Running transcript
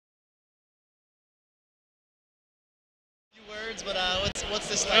Words, but what's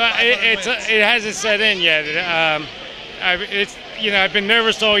this like? It hasn't set in yet. I've been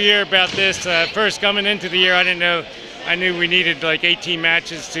nervous all year about this. First coming into the year, I knew we needed like 18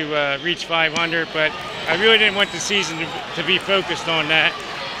 matches to reach 500, but I really didn't want the season to be focused on that.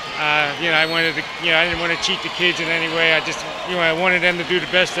 I didn't want to cheat the kids in any way. I wanted them to do the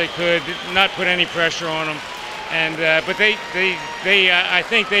best they could, not put any pressure on them. But I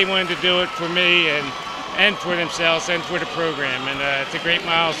think they wanted to do it for me and for themselves and for the program. And it's a great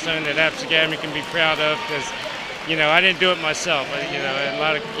milestone that Absegami can be proud of because, I didn't do it myself. A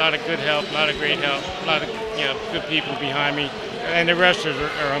lot of good help, a lot of great help, a lot of good people behind me, and the wrestlers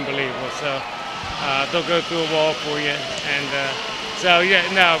are unbelievable. So they'll go through a wall for you. And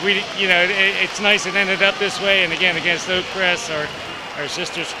it's nice it ended up this way. And again, against Oakcrest, our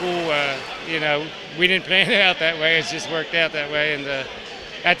sister school, we didn't plan it out that way. It's just worked out that way. And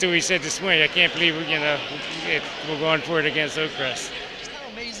that's what we said this morning. I can't believe we're going for it against Oakcrest. Just how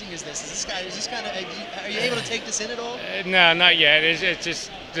amazing is this? Are you able to take this in at all? No, not yet. It's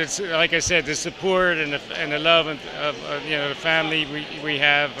just like I said, the support and the love of the family we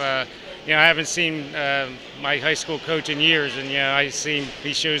have. I haven't seen my high school coach in years, and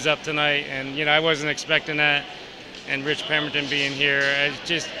he shows up tonight, and I wasn't expecting that. And Rich Pemberton being here, it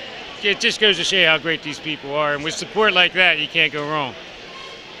just goes to show you how great these people are. And with support like that, you can't go wrong.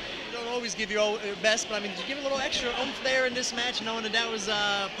 You don't always give your best, but did you give a little extra oomph there in this match, knowing that was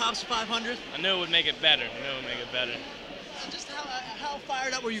Pop's 500? I knew it would make it better. So just how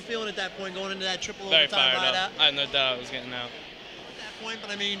fired up were you feeling at that point, going into that triple Very overtime fired ride up. I had no doubt I was getting out. At that point,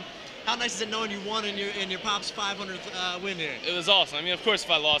 but how nice is it knowing you won in your Pop's 500th win here? It was awesome. Of course,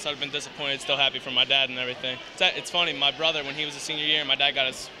 if I lost, I'd have been disappointed. Still happy for my dad and everything. It's funny. My brother, when he was a senior year, my dad got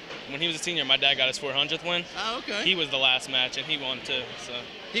his 400th win. Oh, okay. He was the last match, and he won too. So.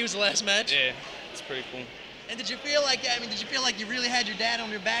 He was the last match? Yeah, it's pretty cool. And did you feel like you really had your dad on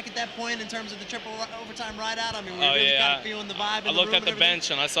your back at that point in terms of the triple overtime ride out? Were you really kind of feeling the vibe? I looked at the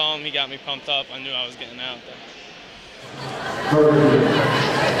bench and I saw him. He got me pumped up. I knew I was getting out there.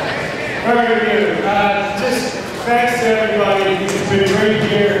 Very good. Just thanks to everybody. It's been a great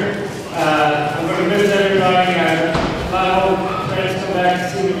year. I'm going to miss everybody. A lot of old friends come back to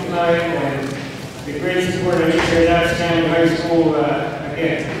see me tonight, and the great support of here at Absegami High School.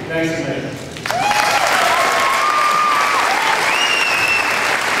 Again, thanks a million.